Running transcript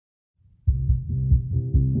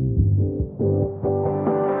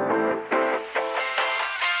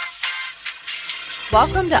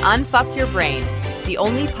Welcome to Unfuck Your Brain, the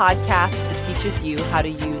only podcast that teaches you how to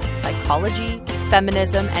use psychology,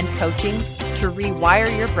 feminism, and coaching to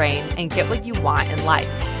rewire your brain and get what you want in life.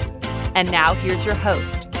 And now here's your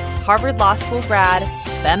host, Harvard Law School grad,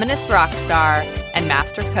 feminist rock star, and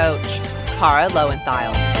master coach, Kara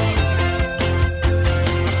Loewentheil.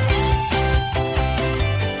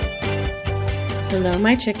 Hello,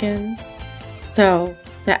 my chickens. So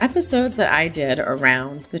the episodes that I did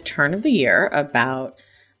around the turn of the year about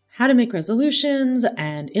how to make resolutions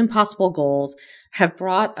and impossible goals have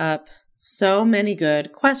brought up so many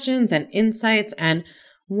good questions and insights. And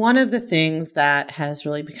one of the things that has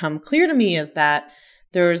really become clear to me is that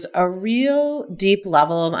there's a real deep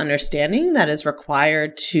level of understanding that is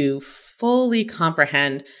required to fully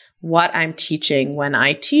comprehend what I'm teaching when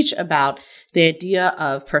I teach about the idea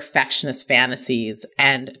of perfectionist fantasies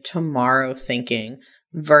and tomorrow thinking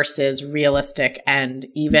versus realistic and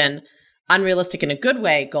even unrealistic in a good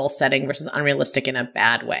way goal setting versus unrealistic in a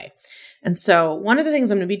bad way. And so one of the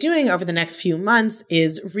things I'm going to be doing over the next few months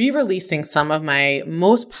is re-releasing some of my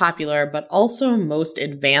most popular but also most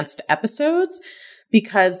advanced episodes,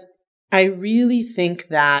 because I really think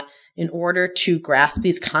that in order to grasp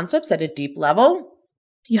these concepts at a deep level,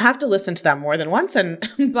 you have to listen to them more than once and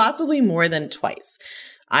possibly more than twice.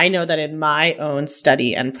 I know that in my own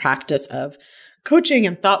study and practice of coaching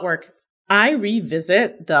and thought work, I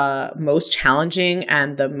revisit the most challenging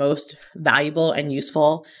and the most valuable and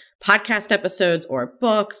useful podcast episodes or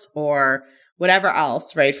books or whatever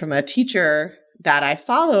else, right, from a teacher that I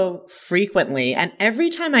follow frequently. And every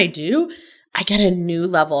time I do, I get a new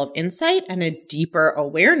level of insight and a deeper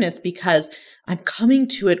awareness because I'm coming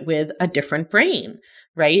to it with a different brain,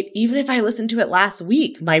 right? Even if I listened to it last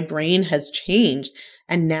week, my brain has changed.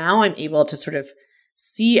 And now I'm able to sort of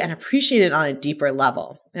see and appreciate it on a deeper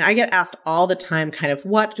level. And I get asked all the time kind of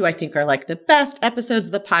what do I think are like the best episodes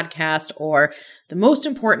of the podcast or the most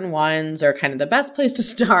important ones or kind of the best place to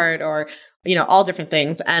start or, you know, all different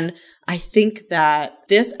things. And I think that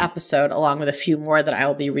this episode, along with a few more that I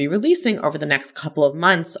will be re-releasing over the next couple of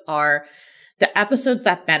months, are the episodes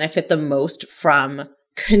that benefit the most from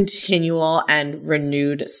continual and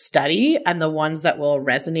renewed study and the ones that will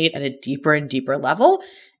resonate at a deeper and deeper level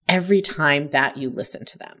every time that you listen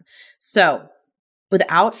to them. So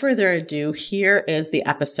without further ado, here is the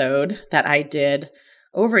episode that I did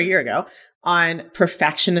over a year ago on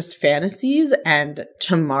perfectionist fantasies and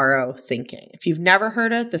tomorrow thinking. If you've never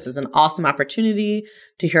heard it, this is an awesome opportunity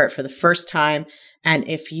to hear it for the first time. And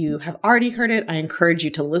if you have already heard it, I encourage you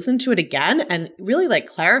to listen to it again and really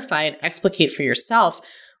clarify and explicate for yourself,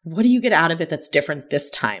 what do you get out of it that's different this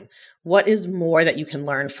time? What is more that you can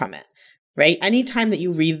learn from it? Right? Anytime that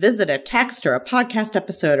you revisit a text or a podcast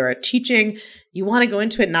episode or a teaching, you want to go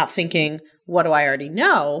into it not thinking, what do I already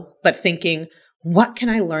know? But thinking, what can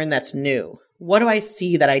I learn that's new? What do I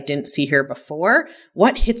see that I didn't see here before?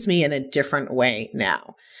 What hits me in a different way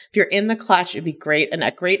now? If you're in the clutch, it'd be great. And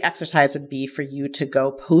a great exercise would be for you to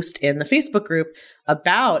go post in the Facebook group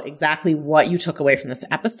about exactly what you took away from this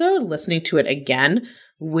episode, listening to it again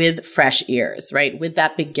with fresh ears, right? With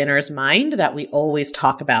that beginner's mind that we always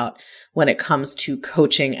talk about when it comes to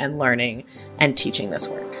coaching and learning and teaching this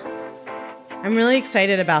work. I'm really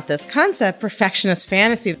excited about this concept, perfectionist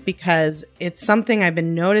fantasy, because it's something I've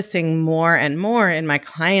been noticing more and more in my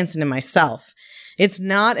clients and in myself. It's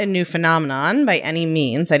not a new phenomenon by any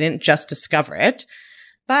means. I didn't just discover it.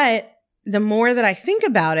 But the more that I think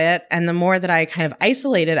about it and the more that I kind of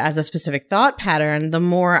isolate it as a specific thought pattern, the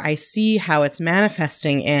more I see how it's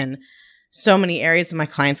manifesting in so many areas of my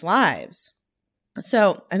clients' lives.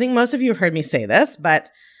 So I think most of you have heard me say this, but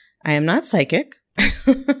I am not psychic.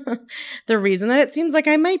 The reason that it seems like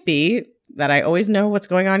I might be, that I always know what's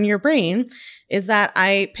going on in your brain, is that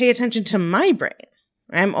I pay attention to my brain.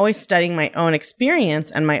 I'm always studying my own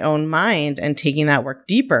experience and my own mind and taking that work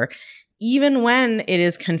deeper, even when it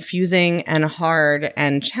is confusing and hard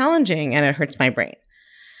and challenging and it hurts my brain.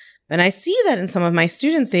 And I see that in some of my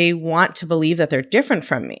students, they want to believe that they're different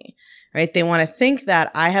from me, right? They want to think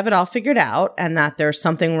that I have it all figured out and that there's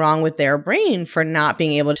something wrong with their brain for not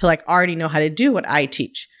being able to already know how to do what I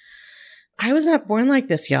teach. I was not born like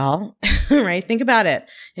this, y'all, right? Think about it.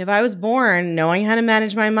 If I was born knowing how to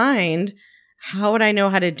manage my mind, how would I know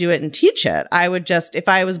how to do it and teach it? I would just, if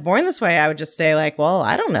I was born this way, I would just say well,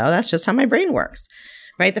 I don't know. That's just how my brain works,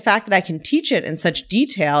 right? The fact that I can teach it in such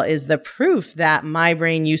detail is the proof that my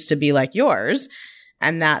brain used to be like yours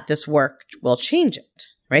and that this work will change it,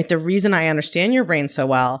 right? The reason I understand your brain so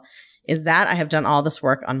well is that I have done all this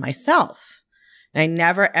work on myself. And I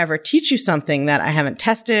never, ever teach you something that I haven't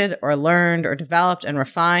tested or learned or developed and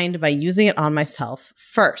refined by using it on myself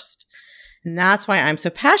first. And that's why I'm so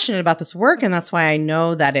passionate about this work. And that's why I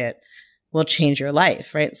know that it will change your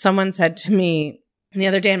life, right? Someone said to me the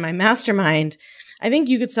other day in my mastermind, I think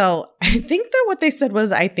that what they said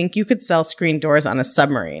was, I think you could sell screen doors on a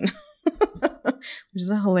submarine, which is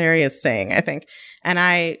a hilarious saying, I think. And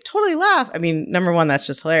I totally laugh. I mean, number one, that's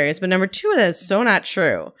just hilarious. But number two, that is so not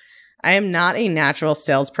true. I am not a natural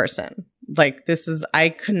salesperson. I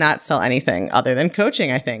could not sell anything other than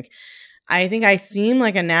coaching, I think. I think I seem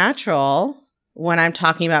like a natural when I'm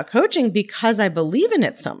talking about coaching because I believe in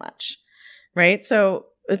it so much, right? So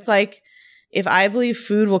it's like, if I believe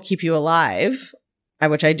food will keep you alive,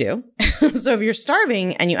 which I do. So if you're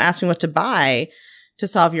starving and you ask me what to buy to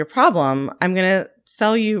solve your problem, I'm going to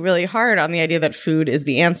sell you really hard on the idea that food is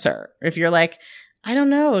the answer. If you're like, I don't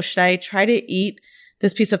know, should I try to eat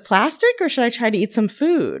this piece of plastic or should I try to eat some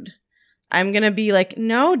food? I'm going to be like,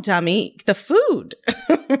 no, dummy, the food,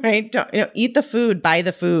 right? Eat the food, buy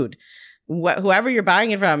the food. Whoever you're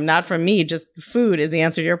buying it from, not from me, just food is the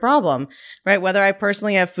answer to your problem, right? Whether I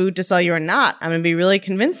personally have food to sell you or not, I'm going to be really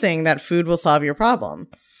convincing that food will solve your problem.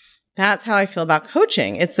 That's how I feel about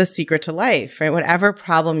coaching. It's the secret to life, right? Whatever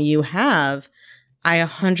problem you have, I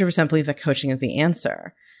 100% believe that coaching is the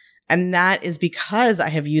answer. And that is because I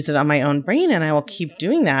have used it on my own brain, and I will keep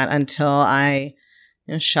doing that until I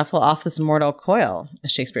shuffle off this mortal coil,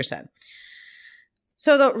 as Shakespeare said.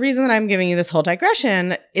 So the reason that I'm giving you this whole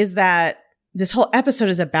digression is that this whole episode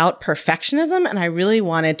is about perfectionism, and I really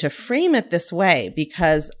wanted to frame it this way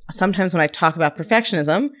because sometimes when I talk about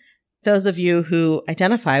perfectionism, those of you who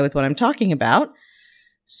identify with what I'm talking about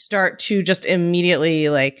start to just immediately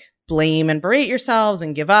blame and berate yourselves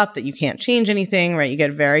and give up that you can't change anything, right? You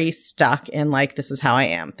get very stuck in this is how I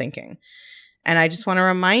am thinking. And I just want to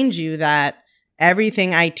remind you that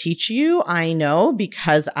everything I teach you, I know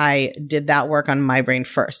because I did that work on my brain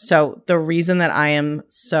first. So the reason that I am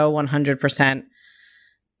so 100%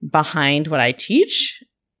 behind what I teach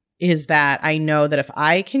is that I know that if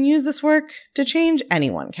I can use this work to change,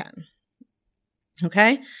 anyone can.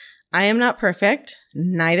 Okay? I am not perfect.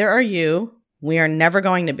 Neither are you. We are never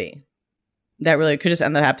going to be. That really could just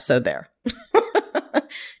end the episode there.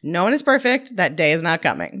 No one is perfect. That day is not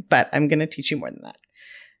coming, but I'm going to teach you more than that.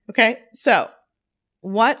 Okay? So,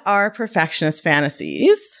 what are perfectionist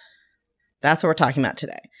fantasies? That's what we're talking about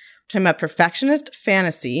today. We're talking about perfectionist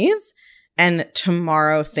fantasies and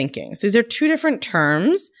tomorrow thinking. So these are two different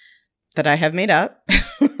terms that I have made up,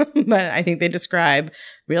 but I think they describe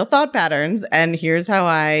real thought patterns, and here's how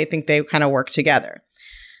I think they kind of work together.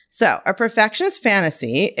 So a perfectionist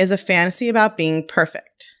fantasy is a fantasy about being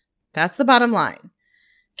perfect. That's the bottom line.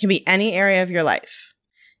 It can be any area of your life.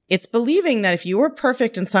 It's believing that if you were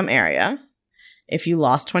perfect in some area, if you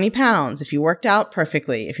lost 20 pounds, if you worked out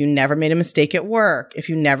perfectly, if you never made a mistake at work, if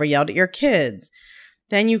you never yelled at your kids,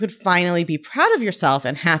 then you could finally be proud of yourself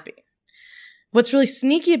and happy. What's really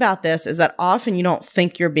sneaky about this is that often you don't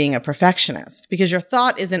think you're being a perfectionist because your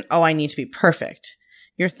thought isn't, oh, I need to be perfect.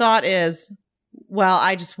 Your thought is, well,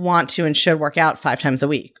 I just want to and should work out 5 times a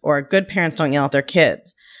week, or good parents don't yell at their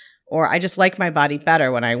kids, or I just like my body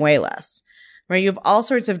better when I weigh less. Right? You have all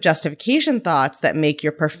sorts of justification thoughts that make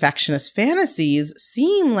your perfectionist fantasies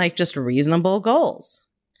seem like just reasonable goals.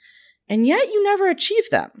 And yet you never achieve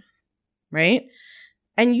them, right?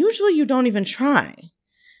 And usually you don't even try.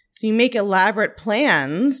 So you make elaborate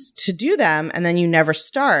plans to do them and then you never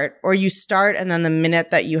start, or you start and then the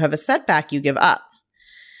minute that you have a setback, you give up.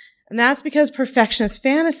 And that's because perfectionist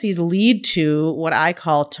fantasies lead to what I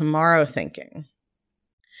call tomorrow thinking.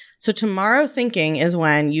 So tomorrow thinking is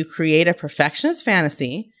when you create a perfectionist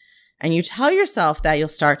fantasy and you tell yourself that you'll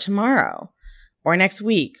start tomorrow or next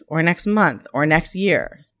week or next month or next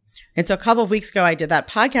year. And so a couple of weeks ago, I did that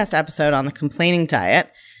podcast episode on the complaining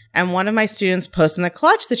diet, and one of my students posted in the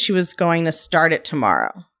clutch that she was going to start it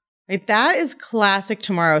tomorrow. Right? That is classic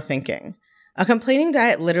tomorrow thinking. A complaining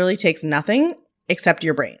diet literally takes nothing except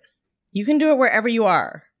your brain. You can do it wherever you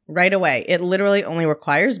are right away. It literally only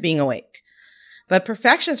requires being awake. But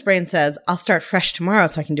perfectionist brain says, I'll start fresh tomorrow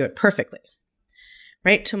so I can do it perfectly.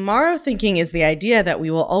 Right? Tomorrow thinking is the idea that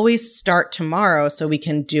we will always start tomorrow so we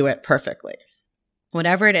can do it perfectly.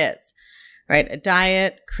 Whatever it is, right? A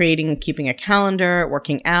diet, creating and keeping a calendar,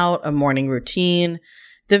 working out, a morning routine.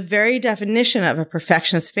 The very definition of a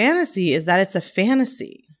perfectionist fantasy is that it's a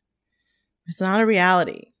fantasy. It's not a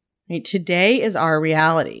reality. Right? Today is our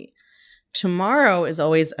reality. Tomorrow is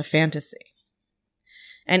always a fantasy.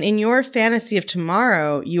 And in your fantasy of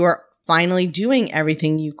tomorrow, you are finally doing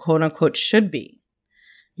everything you quote unquote should be.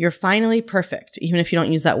 You're finally perfect, even if you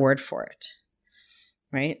don't use that word for it,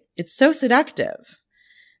 right? It's so seductive.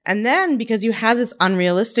 And then because you have this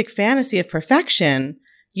unrealistic fantasy of perfection,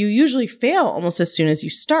 you usually fail almost as soon as you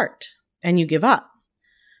start and you give up.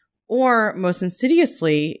 Or most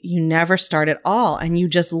insidiously, you never start at all and you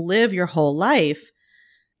just live your whole life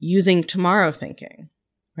using tomorrow thinking,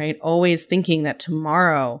 right? Always thinking that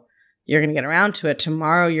tomorrow you're going to get around to it.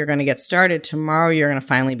 Tomorrow you're going to get started. Tomorrow you're going to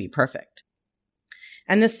finally be perfect.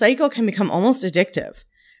 And this cycle can become almost addictive,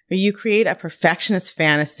 where you create a perfectionist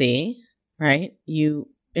fantasy, right? You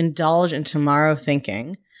indulge in tomorrow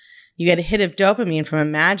thinking. You get a hit of dopamine from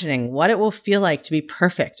imagining what it will feel like to be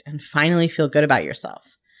perfect and finally feel good about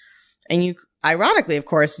yourself. And you, ironically, of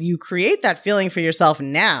course, you create that feeling for yourself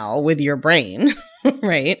now with your brain,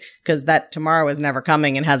 right? Because that tomorrow is never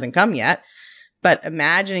coming and hasn't come yet. But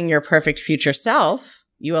imagining your perfect future self,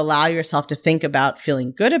 you allow yourself to think about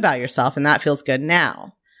feeling good about yourself, and that feels good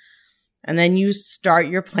now. And then you start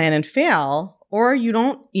your plan and fail, or you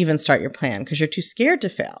don't even start your plan because you're too scared to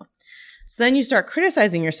fail. So then you start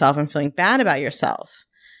criticizing yourself and feeling bad about yourself.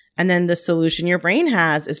 And then the solution your brain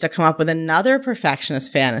has is to come up with another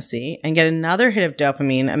perfectionist fantasy and get another hit of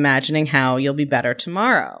dopamine, imagining how you'll be better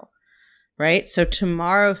tomorrow, right? So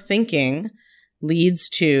tomorrow thinking leads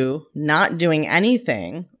to not doing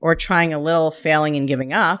anything or trying a little, failing and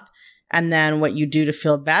giving up. And then what you do to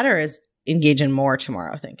feel better is engage in more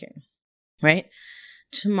tomorrow thinking, right?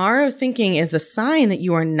 Tomorrow thinking is a sign that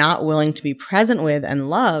you are not willing to be present with and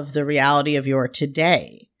love the reality of your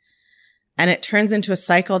today. And it turns into a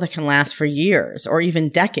cycle that can last for years or even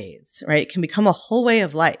decades, right? It can become a whole way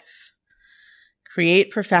of life.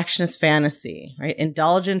 Create perfectionist fantasy, right?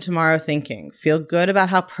 Indulge in tomorrow thinking. Feel good about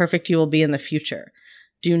how perfect you will be in the future.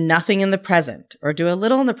 Do nothing in the present or do a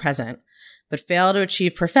little in the present, but fail to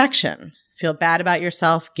achieve perfection. Feel bad about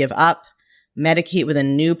yourself, give up, medicate with a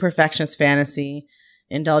new perfectionist fantasy,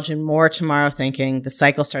 indulge in more tomorrow thinking. The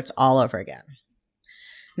cycle starts all over again.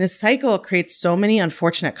 And this cycle creates so many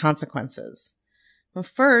unfortunate consequences. Well,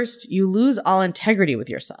 first, you lose all integrity with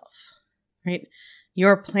yourself, right?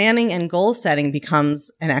 Your planning and goal setting becomes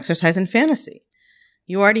an exercise in fantasy.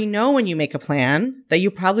 You already know when you make a plan that you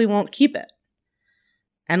probably won't keep it.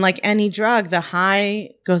 And like any drug, the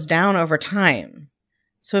high goes down over time.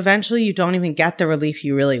 So eventually you don't even get the relief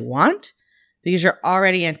you really want because you're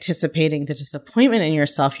already anticipating the disappointment in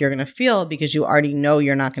yourself you're going to feel because you already know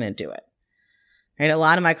you're not going to do it. Right? A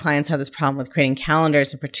lot of my clients have this problem with creating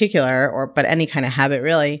calendars in particular, but any kind of habit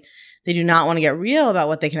really. They do not want to get real about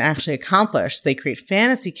what they can actually accomplish. So they create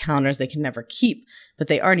fantasy calendars they can never keep, but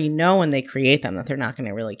they already know when they create them that they're not going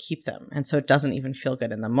to really keep them. And so it doesn't even feel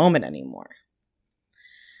good in the moment anymore.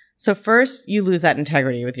 So first, you lose that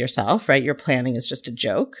integrity with yourself, right? Your planning is just a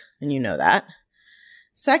joke, and you know that.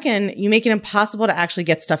 Second, you make it impossible to actually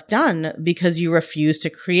get stuff done because you refuse to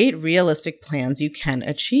create realistic plans you can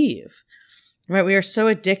achieve. Right? We are so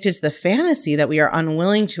addicted to the fantasy that we are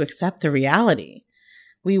unwilling to accept the reality.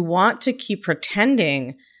 We want to keep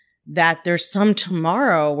pretending that there's some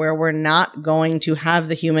tomorrow where we're not going to have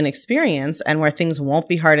the human experience and where things won't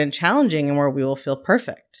be hard and challenging and where we will feel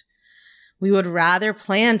perfect. We would rather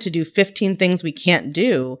plan to do 15 things we can't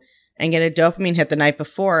do and get a dopamine hit the night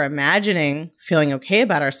before, imagining feeling okay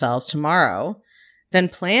about ourselves tomorrow, than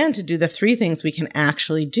plan to do the 3 things we can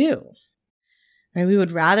actually do. Right? We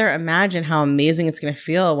would rather imagine how amazing it's going to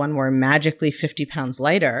feel when we're magically 50 pounds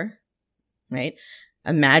lighter, right?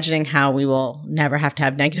 Imagining how we will never have to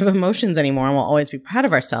have negative emotions anymore and we'll always be proud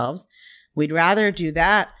of ourselves. We'd rather do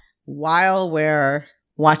that while we're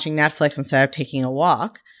watching Netflix instead of taking a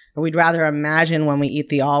walk. Or we'd rather imagine when we eat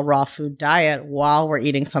the all raw food diet while we're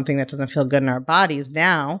eating something that doesn't feel good in our bodies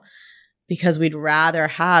now, because we'd rather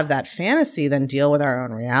have that fantasy than deal with our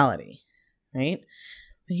own reality, right?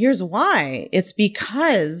 Here's why. It's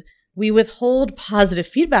because we withhold positive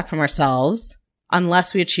feedback from ourselves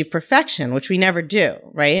unless we achieve perfection, which we never do,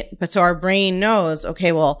 right? But so our brain knows,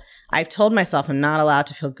 okay, well, I've told myself I'm not allowed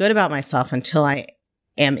to feel good about myself until I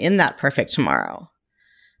am in that perfect tomorrow.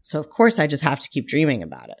 So of course, I just have to keep dreaming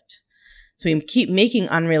about it. So we keep making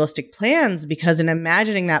unrealistic plans because in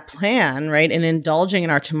imagining that plan, right, and indulging in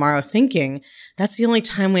our tomorrow thinking, that's the only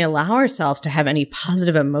time we allow ourselves to have any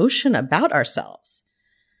positive emotion about ourselves.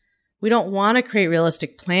 We don't want to create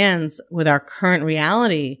realistic plans with our current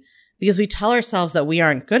reality because we tell ourselves that we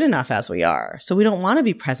aren't good enough as we are. So we don't want to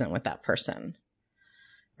be present with that person,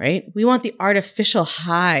 right? We want the artificial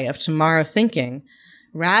high of tomorrow thinking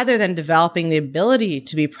rather than developing the ability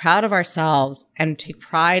to be proud of ourselves and take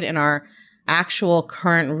pride in our actual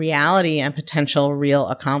current reality and potential real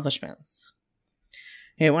accomplishments.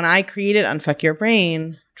 Okay, when I created Unfuck Your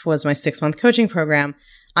Brain, which was my 6-month coaching program,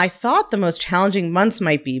 I thought the most challenging months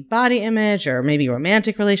might be body image or maybe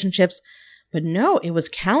romantic relationships, But no, it was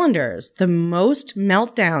calendars. The most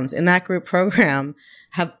meltdowns in that group program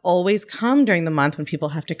have always come during the month when people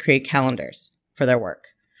have to create calendars for their work.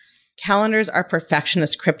 Calendars are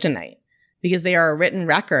perfectionist kryptonite because they are a written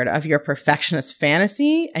record of your perfectionist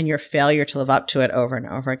fantasy and your failure to live up to it over and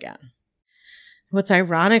over again. What's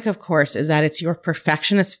ironic, of course, is that it's your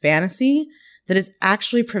perfectionist fantasy that is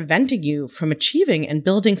actually preventing you from achieving and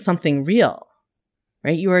building something real,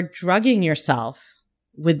 right? You are drugging yourself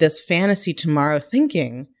with this fantasy tomorrow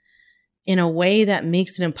thinking in a way that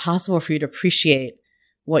makes it impossible for you to appreciate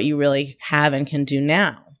what you really have and can do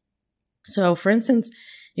now. So, for instance,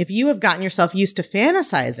 if you have gotten yourself used to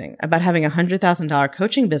fantasizing about having a $100,000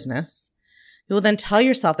 coaching business, you will then tell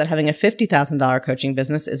yourself that having a $50,000 coaching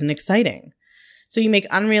business isn't exciting. So you make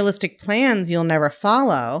unrealistic plans you'll never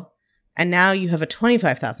follow, and now you have a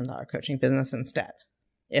 $25,000 coaching business instead,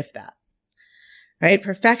 if that. Right?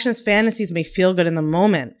 Perfectionist fantasies may feel good in the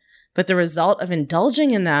moment, but the result of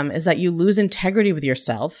indulging in them is that you lose integrity with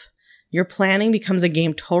yourself. Your planning becomes a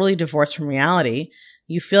game totally divorced from reality.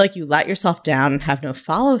 You feel like you let yourself down and have no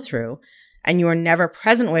follow through, and you are never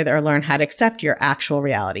present with or learn how to accept your actual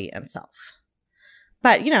reality and self.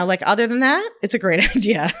 But, other than that, it's a great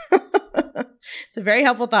idea. It's a very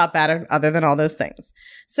helpful thought pattern other than all those things.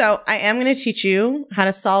 So I am going to teach you how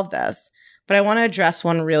to solve this, but I want to address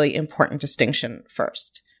one really important distinction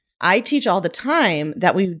first. I teach all the time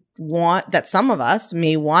that some of us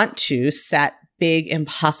may want to set big,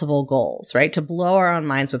 impossible goals, right? To blow our own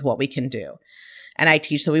minds with what we can do. And I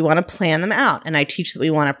teach that we want to plan them out. And I teach that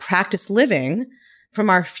we want to practice living from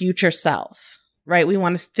our future self, right? We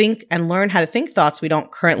want to think and learn how to think thoughts we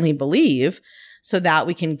don't currently believe so that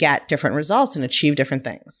we can get different results and achieve different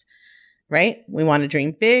things, right? We want to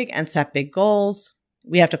dream big and set big goals.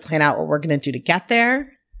 We have to plan out what we're going to do to get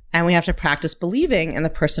there. And we have to practice believing in the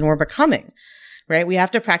person we're becoming, right? We have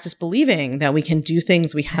to practice believing that we can do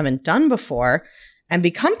things we haven't done before and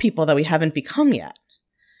become people that we haven't become yet.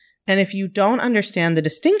 And if you don't understand the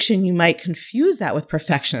distinction, you might confuse that with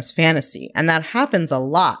perfectionist fantasy. And that happens a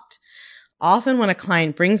lot. Often when a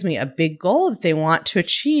client brings me a big goal that they want to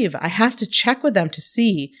achieve, I have to check with them to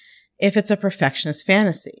see if it's a perfectionist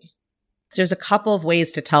fantasy. So there's a couple of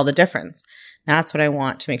ways to tell the difference. That's what I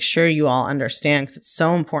want to make sure you all understand because it's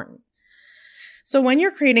so important. So when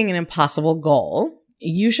you're creating an impossible goal,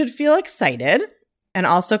 you should feel excited and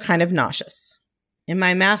also kind of nauseous. In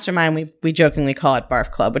my mastermind, we jokingly call it Barf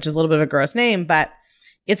Club, which is a little bit of a gross name, but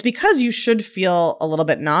it's because you should feel a little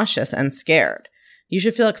bit nauseous and scared. You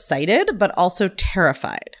should feel excited, but also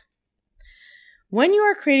terrified. When you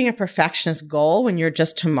are creating a perfectionist goal, when you're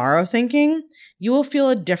just tomorrow thinking, you will feel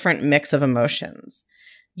a different mix of emotions.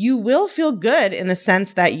 You will feel good in the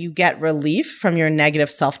sense that you get relief from your negative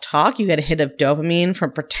self-talk. You get a hit of dopamine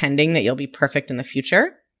from pretending that you'll be perfect in the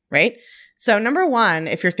future, right? So number one,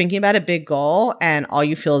 if you're thinking about a big goal and all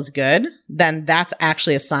you feel is good, then that's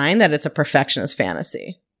actually a sign that it's a perfectionist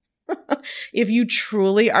fantasy. If you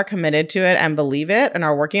truly are committed to it and believe it and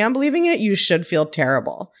are working on believing it, you should feel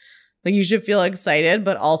terrible. Like you should feel excited,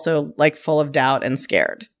 but also like full of doubt and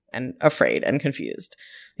scared and afraid and confused.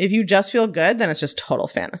 If you just feel good, then it's just total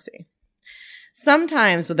fantasy.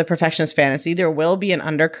 Sometimes with the perfectionist fantasy, there will be an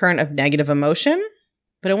undercurrent of negative emotion,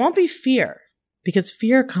 but it won't be fear because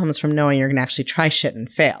fear comes from knowing you're going to actually try shit and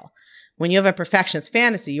fail. When you have a perfectionist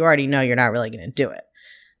fantasy, you already know you're not really going to do it.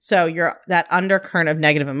 So that undercurrent of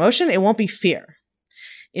negative emotion, it won't be fear.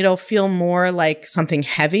 It'll feel more like something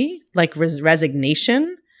heavy, like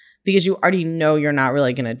resignation, because you already know you're not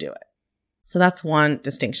really going to do it. So that's one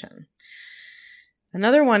distinction.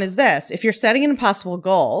 Another one is this. If you're setting an impossible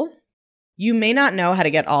goal, you may not know how to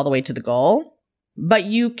get all the way to the goal, but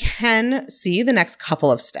you can see the next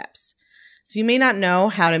couple of steps. So you may not know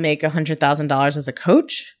how to make $100,000 as a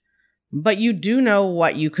coach, but you do know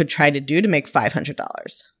what you could try to do to make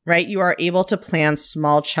 $500, right? You are able to plan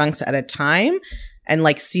small chunks at a time and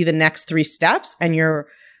see the next 3 steps, and you're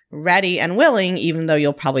ready and willing, even though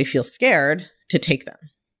you'll probably feel scared, to take them.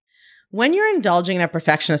 When you're indulging in a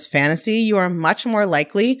perfectionist fantasy, you are much more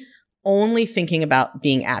likely only thinking about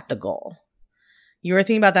being at the goal. You are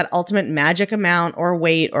thinking about that ultimate magic amount or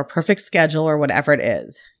weight or perfect schedule or whatever it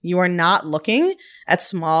is. You are not looking at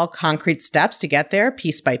small concrete steps to get there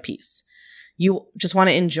piece by piece. You just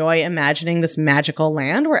want to enjoy imagining this magical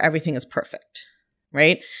land where everything is perfect,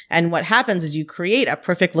 right? And what happens is you create a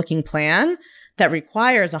perfect looking plan that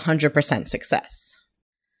requires 100% success.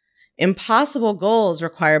 Impossible goals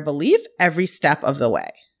require belief every step of the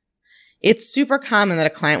way. It's super common that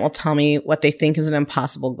a client will tell me what they think is an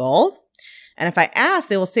impossible goal. And if I ask,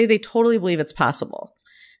 they will say they totally believe it's possible.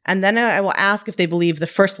 And then I will ask if they believe the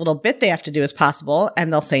first little bit they have to do is possible,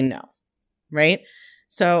 and they'll say no. right?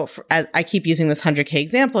 So as I keep using this 100K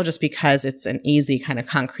example just because it's an easy kind of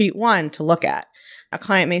concrete one to look at. A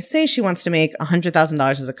client may say she wants to make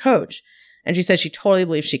 $100,000 as a coach, and she says she totally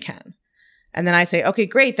believes she can. And then I say, okay,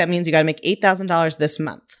 great. That means you got to make $8,000 this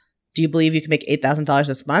month. Do you believe you can make $8,000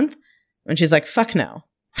 this month? And she's like, fuck no.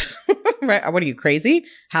 Right? What are you, crazy?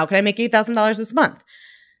 How can I make $8,000 this month?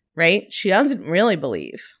 Right? She doesn't really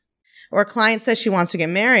believe. Or a client says she wants to get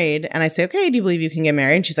married, and I say, okay, do you believe you can get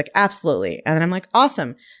married? And she's like, absolutely. And then I'm like,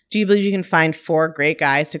 awesome. Do you believe you can find 4 great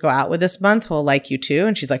guys to go out with this month who will like you too?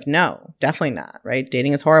 And she's like, no, definitely not, right?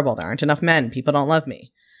 Dating is horrible. There aren't enough men. People don't love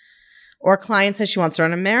me. Or a client says she wants to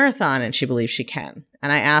run a marathon and she believes she can.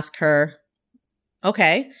 And I ask her,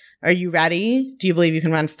 okay, are you ready? Do you believe you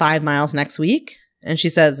can run 5 miles next week? And she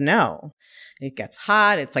says, no. It gets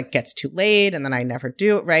hot. It's like gets too late. And then I never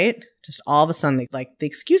do it, right? Just all of a sudden, like the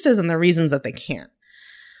excuses and the reasons that they can't.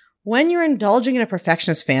 When you're indulging in a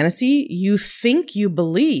perfectionist fantasy, you think you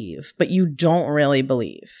believe, but you don't really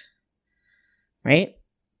believe, right?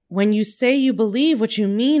 When you say you believe, what you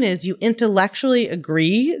mean is you intellectually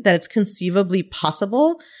agree that it's conceivably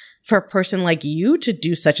possible for a person like you to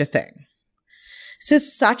do such a thing. This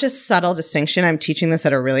is such a subtle distinction. I'm teaching this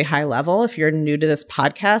at a really high level. If you're new to this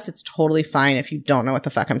podcast, it's totally fine if you don't know what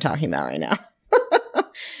the fuck I'm talking about right now.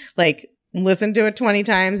 Like, listen to it 20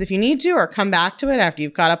 times if you need to, or come back to it after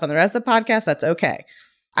you've caught up on the rest of the podcast. That's okay.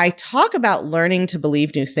 I talk about learning to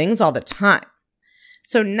believe new things all the time.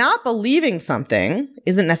 So not believing something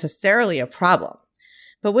isn't necessarily a problem.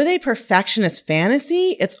 But with a perfectionist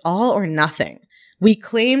fantasy, it's all or nothing. We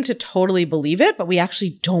claim to totally believe it, but we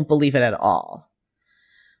actually don't believe it at all.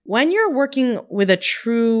 When you're working with a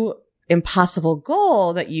true impossible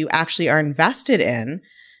goal that you actually are invested in,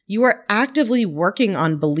 you are actively working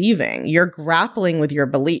on believing. You're grappling with your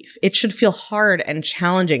belief. It should feel hard and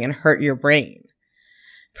challenging and hurt your brain.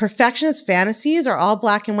 Perfectionist fantasies are all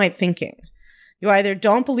black and white thinking. You either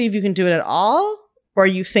don't believe you can do it at all, or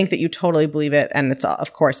you think that you totally believe it, and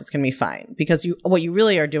of course it's going to be fine. Because what you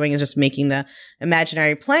really are doing is just making the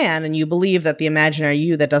imaginary plan, and you believe that the imaginary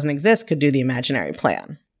you that doesn't exist could do the imaginary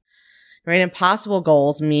plan. Right? Impossible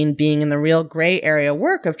goals mean being in the real gray area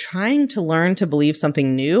work of trying to learn to believe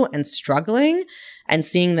something new and struggling and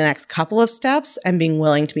seeing the next couple of steps and being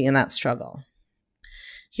willing to be in that struggle.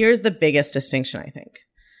 Here's the biggest distinction, I think.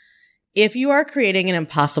 If you are creating an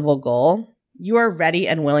impossible goal, you are ready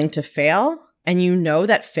and willing to fail, and you know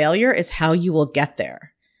that failure is how you will get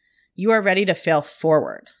there. You are ready to fail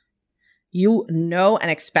forward. You know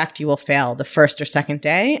and expect you will fail the first or second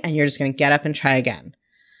day, and you're just going to get up and try again.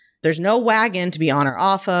 There's no wagon to be on or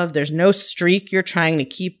off of. There's no streak you're trying to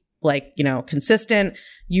keep consistent.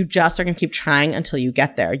 You just are going to keep trying until you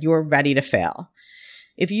get there. You are ready to fail.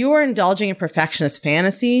 If you are indulging in perfectionist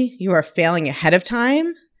fantasy, you are failing ahead of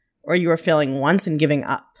time, or you are failing once and giving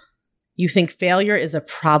up. You think failure is a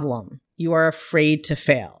problem. You are afraid to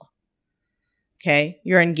fail. Okay?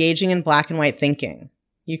 You're engaging in black and white thinking.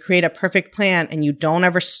 You create a perfect plan and you don't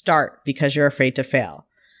ever start because you're afraid to fail.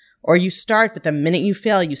 Or you start, but the minute you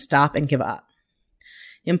fail, you stop and give up.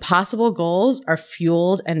 Impossible goals are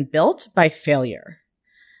fueled and built by failure.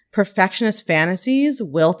 Perfectionist fantasies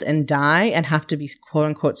wilt and die and have to be quote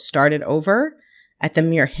unquote started over at the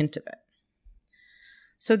mere hint of it.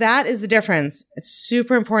 So that is the difference. It's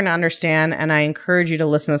super important to understand, and I encourage you to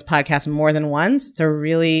listen to this podcast more than once. It's a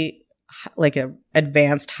really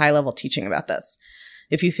advanced high-level teaching about this.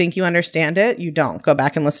 If you think you understand it, you don't. Go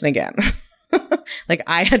back and listen again.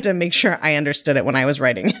 I had to make sure I understood it when I was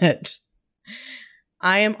writing it.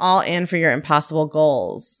 I am all in for your impossible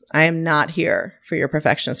goals. I am not here for your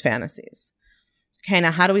perfectionist fantasies. Okay,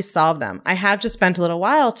 now how do we solve them? I have just spent a little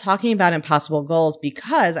while talking about impossible goals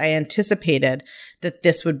because I anticipated that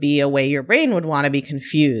this would be a way your brain would want to be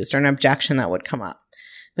confused or an objection that would come up.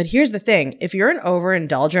 But here's the thing. If you're an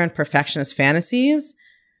overindulger in perfectionist fantasies,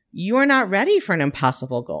 you are not ready for an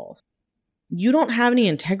impossible goal. You don't have any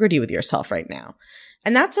integrity with yourself right now.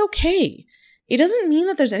 And that's okay. It doesn't mean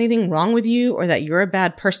that there's anything wrong with you or that you're a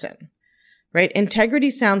bad person, right?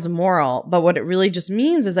 Integrity sounds moral, but what it really just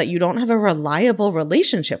means is that you don't have a reliable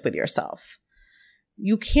relationship with yourself.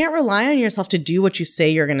 You can't rely on yourself to do what you say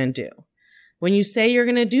you're going to do. When you say you're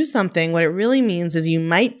going to do something, what it really means is you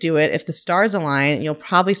might do it if the stars align, and you'll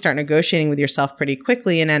probably start negotiating with yourself pretty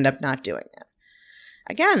quickly and end up not doing it.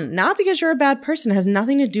 Again, not because you're a bad person. It has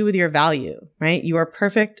nothing to do with your value, right? You are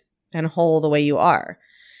perfect and whole the way you are.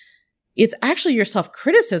 It's actually your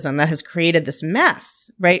self-criticism that has created this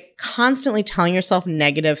mess, right? Constantly telling yourself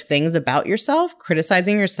negative things about yourself,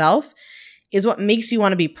 criticizing yourself is what makes you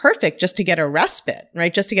want to be perfect just to get a respite,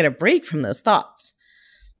 right? Just to get a break from those thoughts.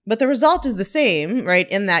 But the result is the same, right?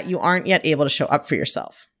 In that you aren't yet able to show up for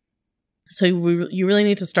yourself. So you really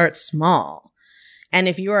need to start small. And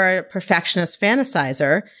if you are a perfectionist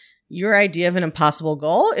fantasizer, your idea of an impossible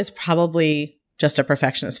goal is probably just a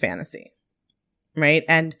perfectionist fantasy, right?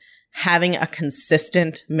 And having a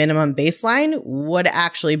consistent minimum baseline would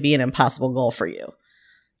actually be an impossible goal for you,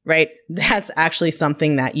 right? That's actually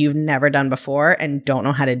something that you've never done before and don't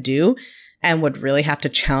know how to do and would really have to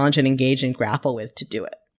challenge and engage and grapple with to do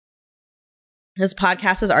it. This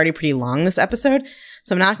podcast is already pretty long, this episode,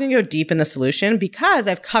 so I'm not going to go deep in the solution because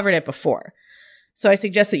I've covered it before. So I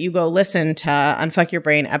suggest that you go listen to Unfuck Your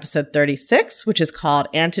Brain episode 36, which is called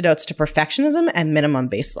Antidotes to Perfectionism and Minimum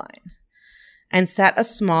Baseline. And set a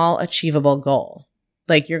small, achievable goal.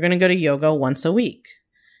 Like you're going to go to yoga once a week.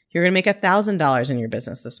 You're going to make $1,000 in your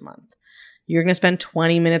business this month. You're going to spend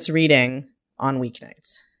 20 minutes reading on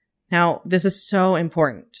weeknights. Now, this is so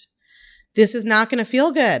important. This is not going to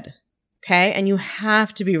feel good. Okay. And you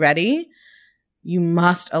have to be ready. You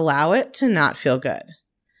must allow it to not feel good.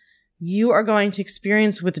 You are going to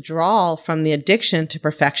experience withdrawal from the addiction to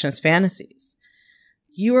perfectionist fantasies.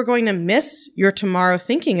 You are going to miss your tomorrow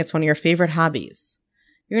thinking it's one of your favorite hobbies.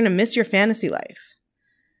 You're going to miss your fantasy life.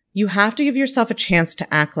 You have to give yourself a chance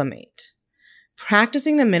to acclimate.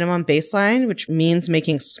 Practicing the minimum baseline, which means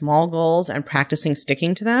making small goals and practicing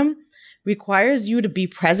sticking to them, requires you to be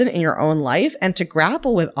present in your own life and to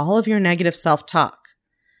grapple with all of your negative self-talk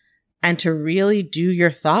and to really do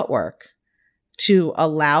your thought work to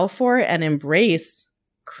allow for and embrace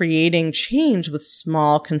creating change with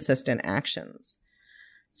small, consistent actions.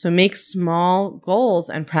 So make small goals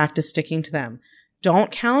and practice sticking to them.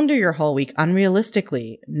 Don't calendar your whole week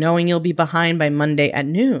unrealistically, knowing you'll be behind by Monday at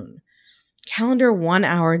noon. Calendar 1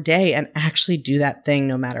 hour a day and actually do that thing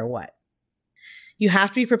no matter what. You have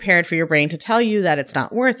to be prepared for your brain to tell you that it's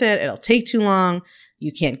not worth it. It'll take too long.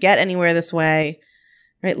 You can't get anywhere this way,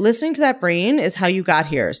 right? Listening to that brain is how you got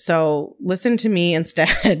here. So listen to me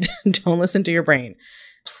instead. Don't listen to your brain.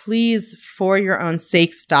 Please, for your own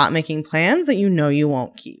sake, stop making plans that you know you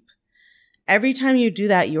won't keep. Every time you do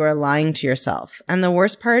that, you are lying to yourself. And the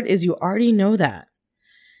worst part is you already know that.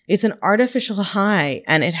 It's an artificial high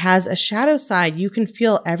and it has a shadow side you can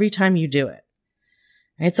feel every time you do it.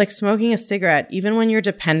 It's like smoking a cigarette. Even when you're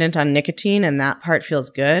dependent on nicotine and that part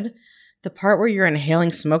feels good, the part where you're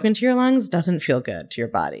inhaling smoke into your lungs doesn't feel good to your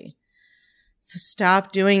body. So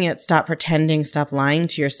stop doing it. Stop pretending. Stop lying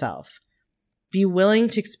to yourself. Be willing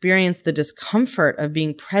to experience the discomfort of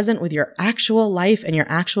being present with your actual life and your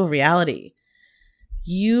actual reality.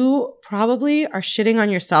 You probably are shitting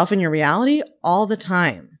on yourself and your reality all the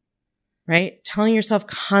time, right? Telling yourself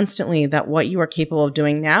constantly that what you are capable of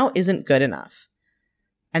doing now isn't good enough.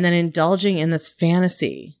 And then indulging in this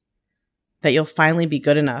fantasy that you'll finally be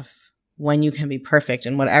good enough when you can be perfect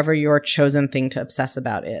in whatever your chosen thing to obsess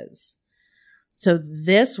about is. So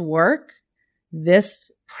this work, this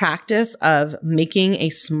practice of making a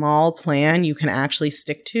small plan you can actually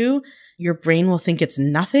stick to, your brain will think it's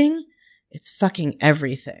nothing. It's fucking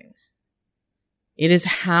everything. It is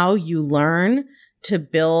how you learn to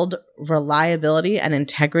build reliability and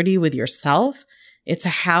integrity with yourself. It's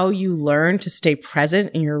how you learn to stay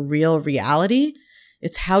present in your real reality.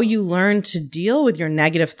 It's how you learn to deal with your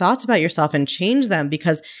negative thoughts about yourself and change them.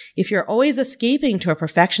 Because if you're always escaping to a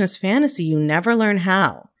perfectionist fantasy, you never learn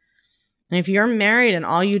how. And if you're married and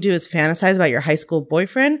all you do is fantasize about your high school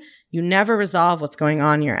boyfriend, you never resolve what's going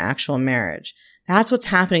on in your actual marriage. That's what's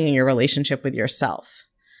happening in your relationship with yourself.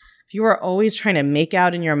 If you are always trying to make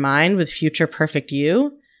out in your mind with future perfect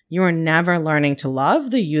you are never learning to love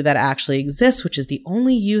the you that actually exists, which is the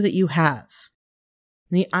only you that you have.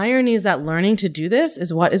 And the irony is that learning to do this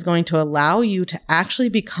is what is going to allow you to actually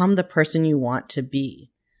become the person you want to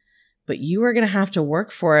be. But you are going to have to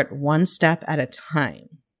work for it one step at a time.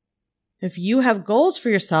 If you have goals for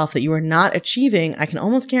yourself that you are not achieving, I can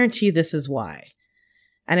almost guarantee this is why.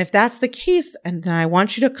 And if that's the case, and then I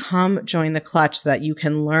want you to come join the Clutch so that you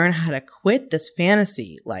can learn how to quit this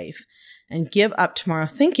fantasy life and give up tomorrow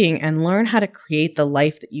thinking and learn how to create the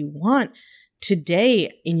life that you want today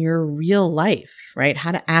in your real life, right?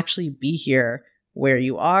 How to actually be here where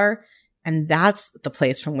you are. And that's the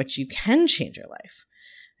place from which you can change your life.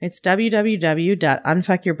 It's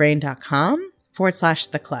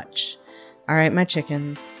www.unfuckyourbrain.com/the Clutch. All right, my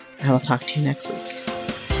chickens, I will talk to you next week.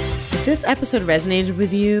 If this episode resonated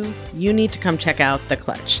with you, you need to come check out The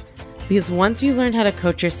Clutch. Because once you learned how to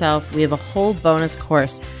coach yourself, we have a whole bonus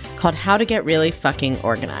course called How to Get Really Fucking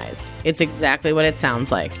Organized. It's exactly what it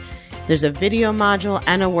sounds like. There's a video module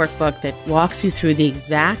and a workbook that walks you through the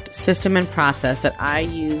exact system and process that I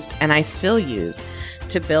used and I still use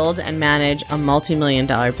to build and manage a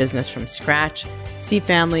multi-million-dollar business from scratch, see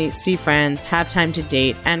family, see friends, have time to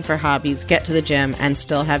date, and for hobbies, get to the gym, and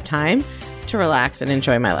still have time to relax and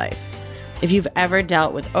enjoy my life. If you've ever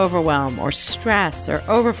dealt with overwhelm or stress or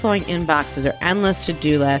overflowing inboxes or endless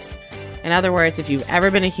to-do lists, in other words, if you've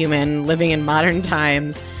ever been a human living in modern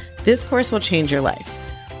times, this course will change your life.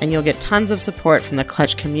 And you'll get tons of support from the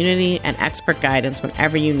Clutch community and expert guidance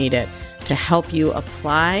whenever you need it to help you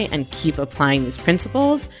apply and keep applying these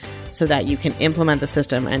principles so that you can implement the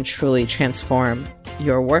system and truly transform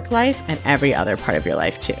your work life and every other part of your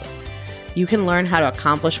life too. You can learn how to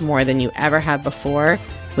accomplish more than you ever have before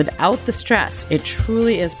without the stress. It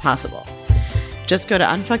truly is possible. Just go to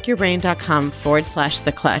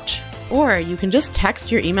unfuckyourbrain.com/theclutch, or you can just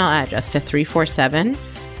text your email address to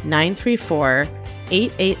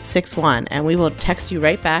 347-934-8861, and we will text you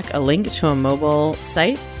right back a link to a mobile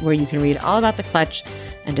site where you can read all about the Clutch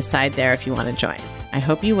and decide there if you want to join. I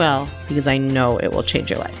hope you will, because I know it will change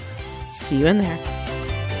your life. See you in there.